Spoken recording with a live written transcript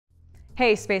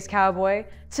Hey Space Cowboy,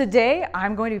 today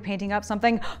I'm going to be painting up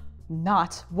something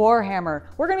not Warhammer.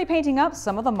 We're going to be painting up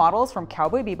some of the models from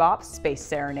Cowboy Bebop Space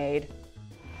Serenade.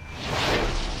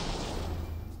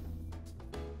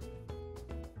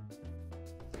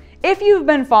 If you've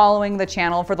been following the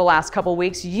channel for the last couple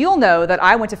weeks, you'll know that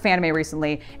I went to Fanime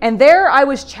recently, and there I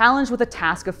was challenged with the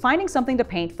task of finding something to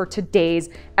paint for today's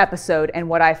episode, and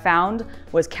what I found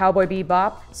was Cowboy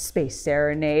Bebop Space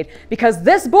Serenade, because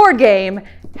this board game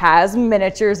has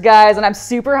miniatures, guys, and I'm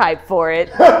super hyped for it.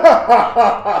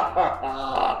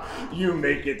 You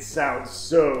make it sound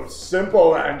so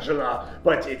simple, Angela,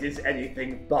 but it is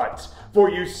anything but. For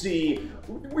you see,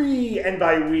 we, and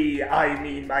by we, I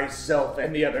mean myself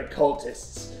and the other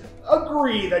cultists,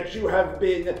 agree that you have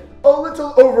been a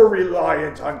little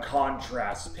over-reliant on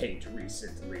contrast paint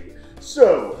recently.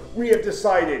 So, we have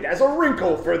decided, as a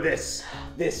wrinkle for this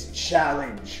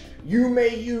challenge, you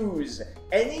may use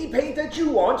any paint that you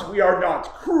want. We are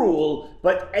not cruel,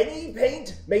 but any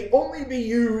paint may only be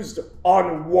used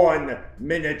on one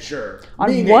miniature.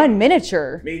 One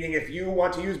miniature? Meaning if you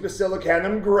want to use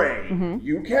Basilicanum Gray,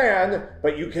 you can,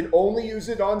 but you can only use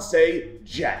it on, say,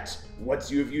 Jet.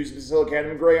 Once you've used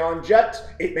Basilicanum Gray on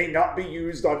Jet, it may not be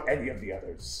used on any of the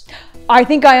others. I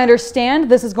think I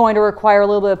understand. This is going to require a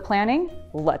little bit of planning.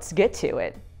 Let's get to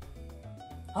it.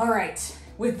 All right,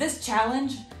 with this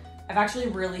challenge, I've actually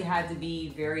really had to be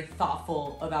very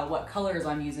thoughtful about what colors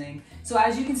I'm using. So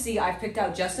as you can see, I've picked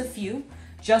out just a few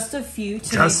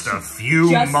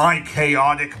my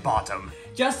chaotic bottom.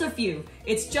 Just a few.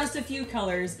 It's just a few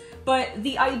colors, but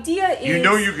the idea is... You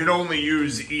know you can only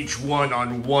use each one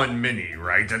on one mini,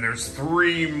 right? And there's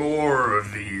 3 more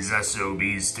of these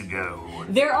SOBs to go.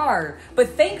 There are, but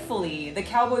thankfully, the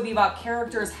Cowboy Bebop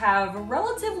characters have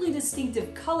relatively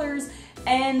distinctive colors,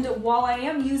 and while I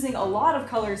am using a lot of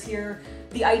colors here,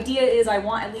 the idea is I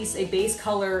want at least a base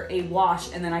color, a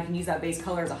wash, and then I can use that base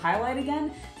color as a highlight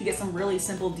again to get some really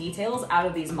simple details out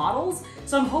of these models.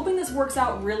 So I'm hoping this works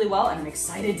out really well, and I'm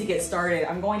excited to get started.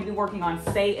 I'm going to be working on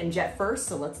Faye and Jet first,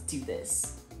 so let's do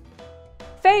this.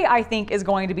 Faye, I think, is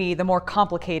going to be the more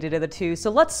complicated of the two, so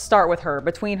let's start with her.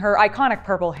 Between her iconic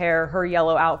purple hair, her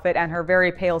yellow outfit, and her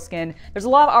very pale skin, there's a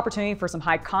lot of opportunity for some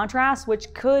high contrast,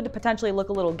 which could potentially look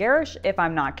a little garish if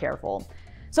I'm not careful.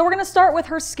 So we're going to start with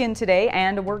her skin today,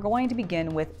 and we're going to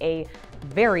begin with a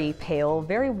very pale,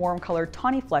 very warm colored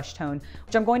Twany Flesh tone,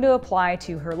 which I'm going to apply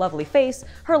to her lovely face,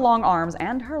 her long arms,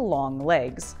 and her long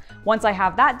legs. Once I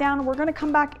have that down, we're going to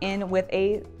come back in with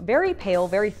a very pale,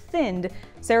 very thinned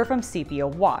Seraphim Sepia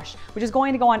wash, which is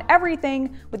going to go on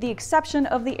everything with the exception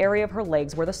of the area of her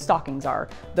legs where the stockings are.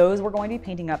 Those we're going to be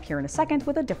painting up here in a second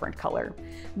with a different color.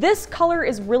 This color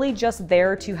is really just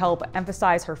there to help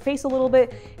emphasize her face a little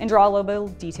bit and draw a little bit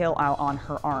of detail out on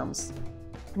her arms.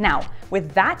 Now,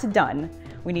 with that done,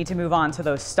 we need to move on to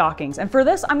those stockings. And for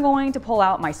this, I'm going to pull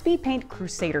out my Speedpaint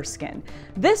Crusader skin.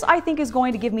 This, I think, is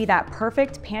going to give me that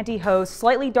perfect pantyhose,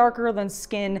 slightly darker than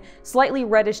skin, slightly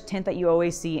reddish tint that you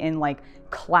always see in like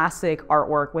classic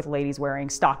artwork with ladies wearing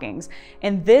stockings.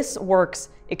 And this works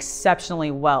exceptionally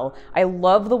well. I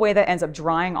love the way that ends up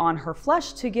drying on her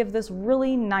flesh to give this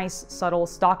really nice, subtle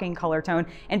stocking color tone.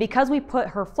 And because we put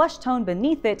her flesh tone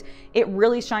beneath it, it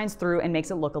really shines through and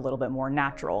makes it look a little bit more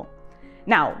natural.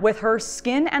 Now, with her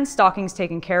skin and stockings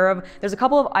taken care of, there's a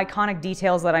couple of iconic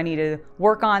details that I need to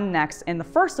work on next, and the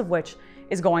first of which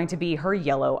is going to be her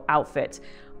yellow outfit.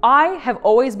 I have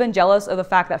always been jealous of the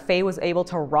fact that Faye was able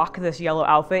to rock this yellow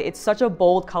outfit. It's such a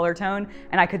bold color tone,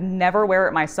 and I could never wear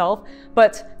it myself,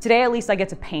 but today at least I get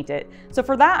to paint it. So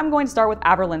for that, I'm going to start with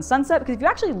Averland Sunset, because if you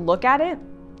actually look at it,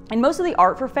 in most of the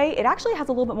art for Faye, it actually has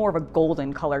a little bit more of a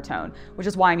golden color tone, which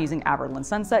is why I'm using Averland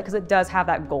Sunset, because it does have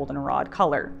that goldenrod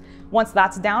color. Once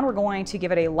that's down, we're going to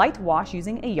give it a light wash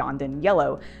using Iyanden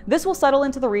Yellow. This will settle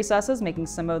into the recesses, making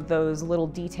some of those little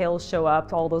details show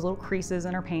up, all those little creases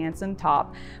in her pants and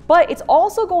top. But it's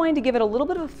also going to give it a little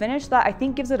bit of a finish that I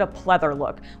think gives it a pleather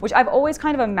look, which I've always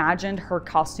kind of imagined her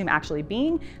costume actually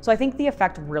being, so I think the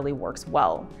effect really works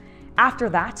well. After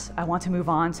that, I want to move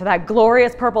on to that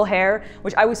glorious purple hair,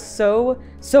 which I was so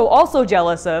also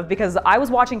jealous of because I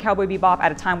was watching Cowboy Bebop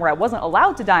at a time where I wasn't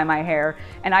allowed to dye my hair,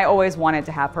 and I always wanted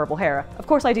to have purple hair. Of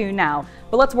course I do now,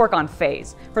 but let's work on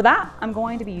Faye's. For that, I'm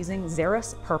going to be using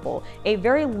Xereus Purple, a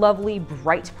very lovely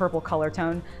bright purple color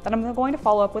tone that I'm going to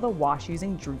follow up with a wash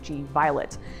using Druchii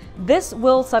Violet. This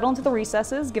will settle into the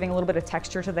recesses, giving a little bit of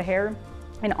texture to the hair,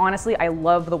 and honestly, I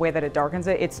love the way that it darkens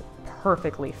it. It's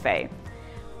perfectly Faye.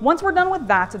 Once we're done with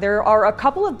that, there are a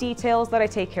couple of details that I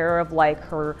take care of, like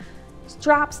her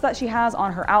straps that she has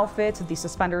on her outfit, the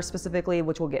suspenders specifically,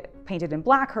 which will get painted in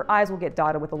black. Her eyes will get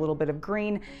dotted with a little bit of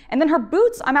green. And then her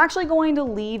boots, I'm actually going to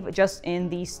leave just in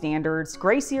the standard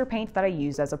Greyseer paint that I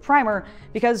used as a primer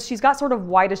because she's got sort of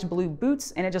whitish blue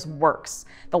boots and it just works.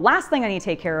 The last thing I need to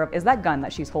take care of is that gun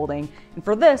that she's holding. And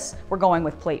for this, we're going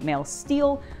with plate mail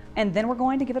steel. And then we're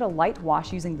going to give it a light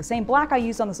wash using the same black I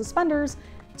used on the suspenders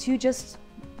to just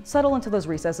settle into those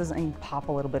recesses and pop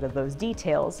a little bit of those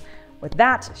details. With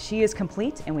that, she is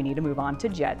complete and we need to move on to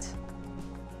Jet.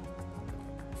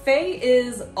 Faye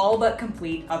is all but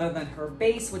complete other than her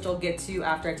base, which I'll get to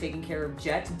after I've taken care of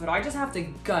Jet, but I just have to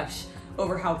gush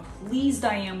over how pleased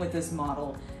I am with this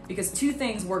model because two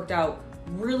things worked out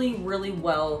really, really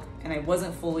well and I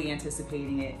wasn't fully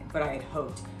anticipating it, but I had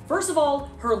hoped. First of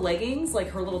all, her leggings, like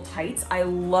her little tights, I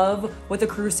love what the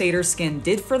Crusader skin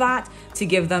did for that to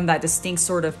give them that distinct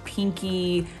sort of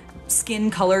pinky skin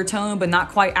color tone, but not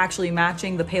quite actually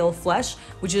matching the pale flesh,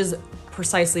 which is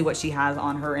precisely what she has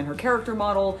on her in her character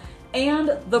model.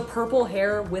 And the purple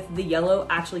hair with the yellow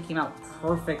actually came out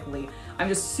perfectly. I'm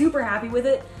just super happy with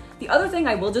it. The other thing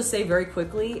I will just say very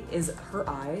quickly is her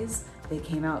eyes. They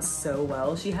came out so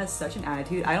well. She has such an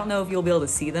attitude. I don't know if you'll be able to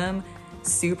see them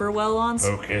super well on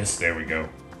focus. There we go.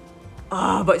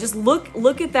 But just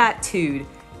look at that tude.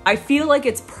 I feel like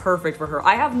it's perfect for her.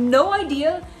 I have no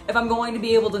idea if I'm going to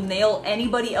be able to nail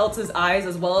anybody else's eyes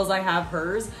as well as I have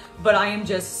hers, but I am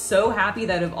just so happy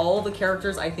that of all the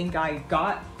characters I think I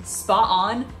got spot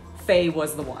on, Faye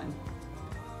was the one.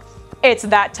 It's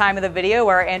that time of the video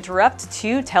where I interrupt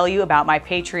to tell you about my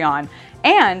Patreon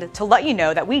and to let you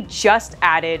know that we just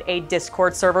added a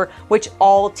Discord server which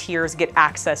all tiers get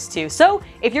access to. So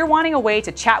if you're wanting a way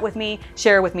to chat with me,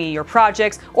 share with me your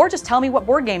projects, or just tell me what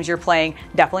board games you're playing,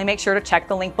 definitely make sure to check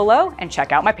the link below and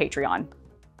check out my Patreon.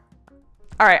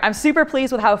 All right, I'm super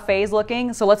pleased with how Faye's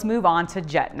looking, so let's move on to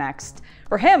Jet next.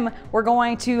 For him, we're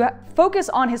going to focus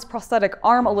on his prosthetic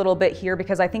arm a little bit here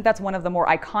because I think that's one of the more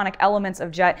iconic elements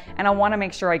of Jet, and I want to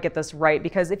make sure I get this right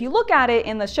because if you look at it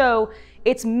in the show,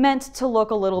 it's meant to look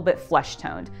a little bit flesh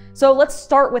toned. So let's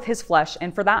start with his flesh,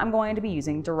 and for that I'm going to be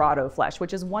using Dorado flesh,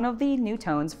 which is one of the new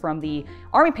tones from the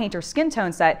Army Painter skin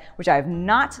tone set, which I have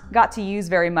not got to use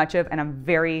very much of, and I'm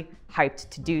very hyped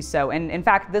to do so. And in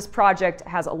fact, this project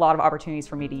has a lot of opportunities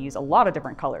for me to use a lot of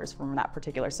different colors from that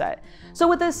particular set. So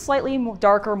with this slightly more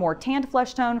darker, more tanned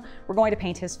flesh tone, we're going to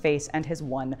paint his face and his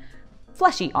one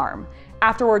fleshy arm.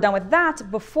 After we're done with that,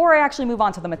 before I actually move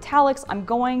on to the metallics, I'm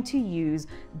going to use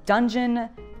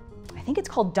I think it's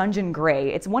called Dungeon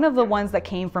Gray. It's one of the ones that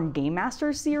came from Game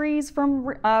Master series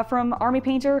from Army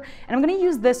Painter, and I'm going to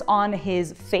use this on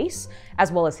his face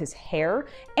as well as his hair,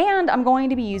 and I'm going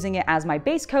to be using it as my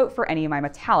base coat for any of my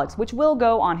metallics, which will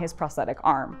go on his prosthetic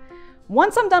arm.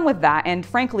 Once I'm done with that, and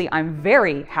frankly, I'm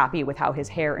very happy with how his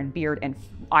hair and beard and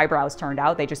eyebrows turned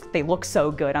out. They look so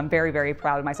good. I'm very, very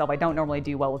proud of myself. I don't normally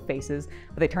do well with faces,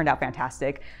 but they turned out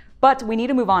fantastic. But we need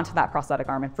to move on to that prosthetic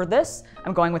arm, and for this,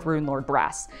 I'm going with Rune Lord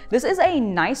Brass. This is a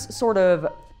nice sort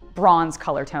of bronze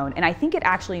color tone, and I think it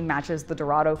actually matches the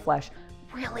Dorado flesh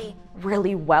really,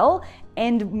 really well,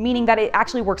 and meaning that it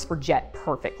actually works for Jet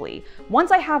perfectly. Once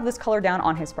I have this color down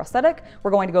on his prosthetic, we're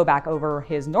going to go back over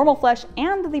his normal flesh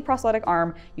and the prosthetic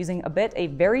arm using a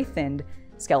very thinned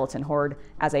skeleton horde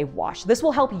as a wash. This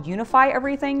will help unify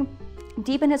everything,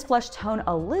 deepen his flesh tone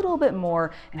a little bit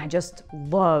more, and I just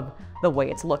love the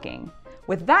way it's looking.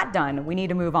 With that done, we need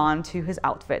to move on to his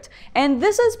outfit. And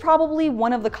this is probably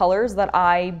one of the colors that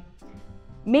I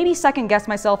maybe second guess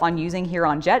myself on using here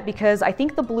on Jet because I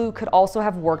think the blue could also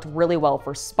have worked really well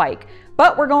for Spike.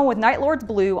 But we're going with Night Lord's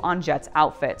blue on Jet's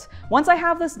outfit. Once I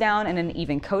have this down in an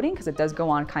even coating, because it does go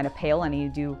on kind of pale, I need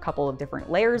to do a couple of different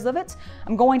layers of it,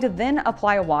 I'm going to then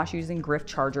apply a wash using Griff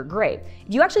Charger Gray.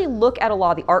 If you actually look at a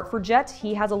lot of the art for Jet,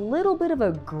 he has a little bit of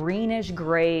a greenish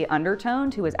gray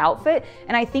undertone to his outfit,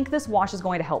 and I think this wash is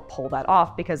going to help pull that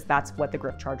off because that's what the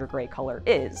Griff Charger Gray color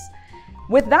is.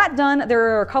 With that done,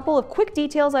 there are a couple of quick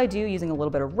details I do using a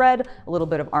little bit of red, a little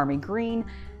bit of army green,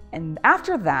 and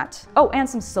after that, oh, and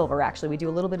some silver actually, we do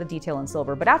a little bit of detail in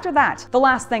silver, but after that, the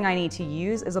last thing I need to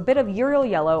use is a bit of Yriel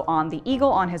yellow on the eagle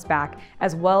on his back,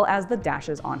 as well as the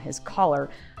dashes on his collar.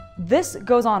 This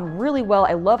goes on really well.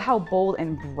 I love how bold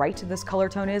and bright this color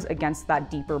tone is against that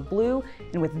deeper blue,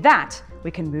 and with that,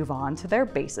 we can move on to their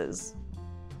bases.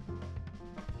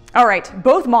 All right,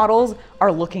 both models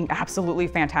are looking absolutely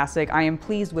fantastic. I am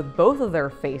pleased with both of their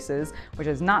faces, which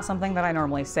is not something that I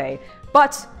normally say,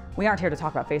 but we aren't here to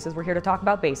talk about faces, we're here to talk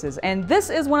about bases. And this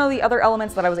is one of the other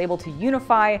elements that I was able to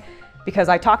unify because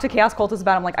I talked to Chaos Cultist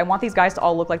about it. I'm like, I want these guys to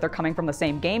all look like they're coming from the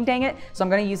same game, dang it. So I'm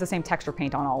gonna use the same texture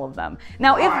paint on all of them.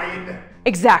 Now,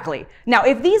 Exactly. Now,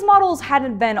 if these models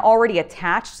hadn't been already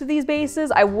attached to these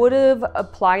bases, I would have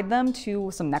applied them to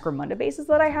some Necromunda bases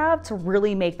that I have to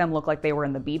really make them look like they were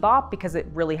in the Bebop, because it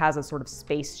really has a sort of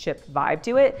spaceship vibe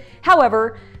to it.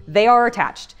 However, they are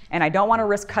attached, and I don't want to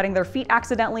risk cutting their feet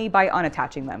accidentally by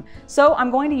unattaching them. So I'm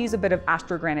going to use a bit of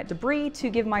Astrogranite debris to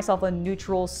give myself a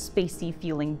neutral, spacey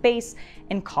feeling base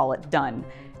and call it done.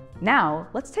 Now,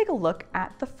 let's take a look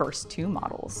at the first two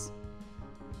models.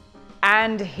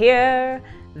 And here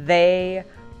they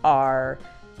are,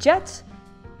 Jet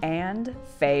and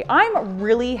Faye. I'm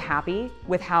really happy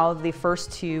with how the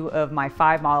first two of my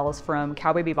 5 models from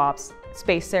Cowboy Bebop's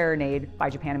Space Serenade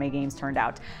by Japanime Games turned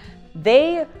out.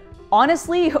 They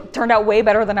honestly turned out way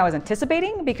better than I was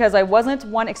anticipating, because I wasn't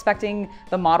expecting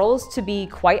the models to be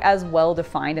quite as well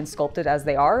defined and sculpted as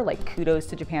they are. Like, kudos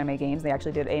to Japanime Games, they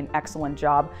actually did an excellent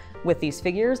job with these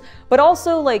figures. But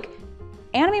also, like,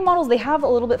 anime models, they have a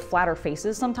little bit flatter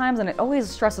faces sometimes, and it always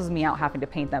stresses me out having to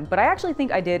paint them. But I actually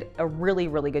think I did a really,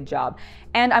 really good job.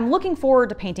 And I'm looking forward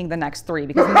to painting the next 3,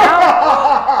 because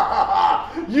now...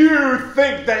 You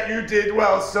think that you did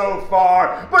well so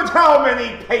far, but how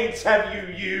many paints have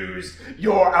you used?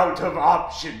 You're out of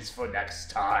options for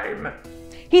next time.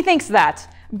 He thinks that.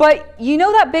 But you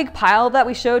know that big pile that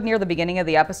we showed near the beginning of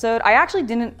the episode? I actually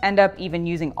didn't end up even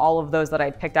using all of those that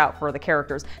I'd picked out for the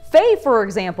characters. Faye, for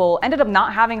example, ended up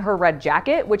not having her red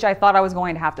jacket, which I thought I was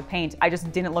going to have to paint. I just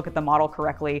didn't look at the model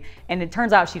correctly, and it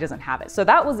turns out she doesn't have it. So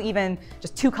that was even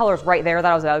just 2 colors right there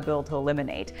that I was able to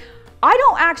eliminate. I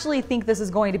don't actually think this is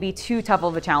going to be too tough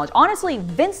of a challenge. Honestly,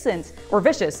 Vincent, or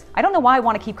Vicious, I don't know why I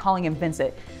want to keep calling him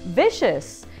Vincent.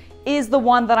 Vicious is the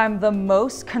one that I'm the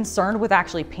most concerned with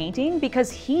actually painting,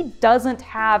 because he doesn't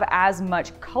have as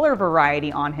much color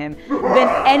variety on him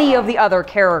than any of the other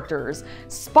characters.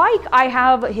 Spike, I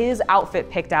have his outfit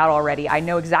picked out already. I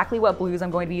know exactly what blues I'm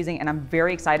going to be using, and I'm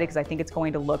very excited because I think it's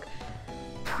going to look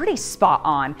pretty spot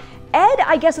on. Ed,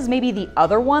 I guess, is maybe the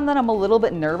other one that I'm a little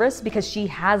bit nervous, because she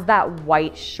has that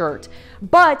white shirt.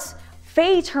 But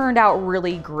Faye turned out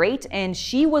really great, and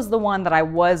she was the one that I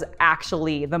was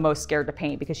actually the most scared to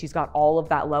paint, because she's got all of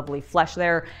that lovely flesh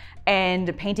there.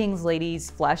 And painting Lady's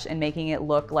flesh and making it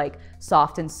look like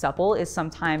soft and supple is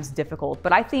sometimes difficult,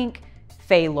 but I think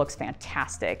Faye looks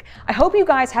fantastic. I hope you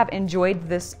guys have enjoyed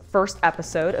this first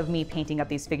episode of me painting up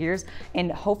these figures,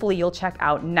 and hopefully you'll check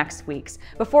out next week's.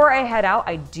 Before I head out,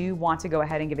 I do want to go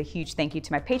ahead and give a huge thank you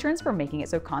to my patrons for making it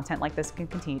so content like this can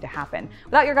continue to happen.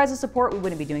 Without your guys' support, we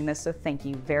wouldn't be doing this, so thank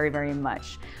you very, very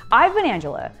much. I've been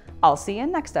Angela. I'll see you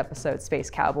in next episode, Space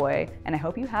Cowboy, and I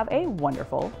hope you have a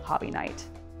wonderful hobby night.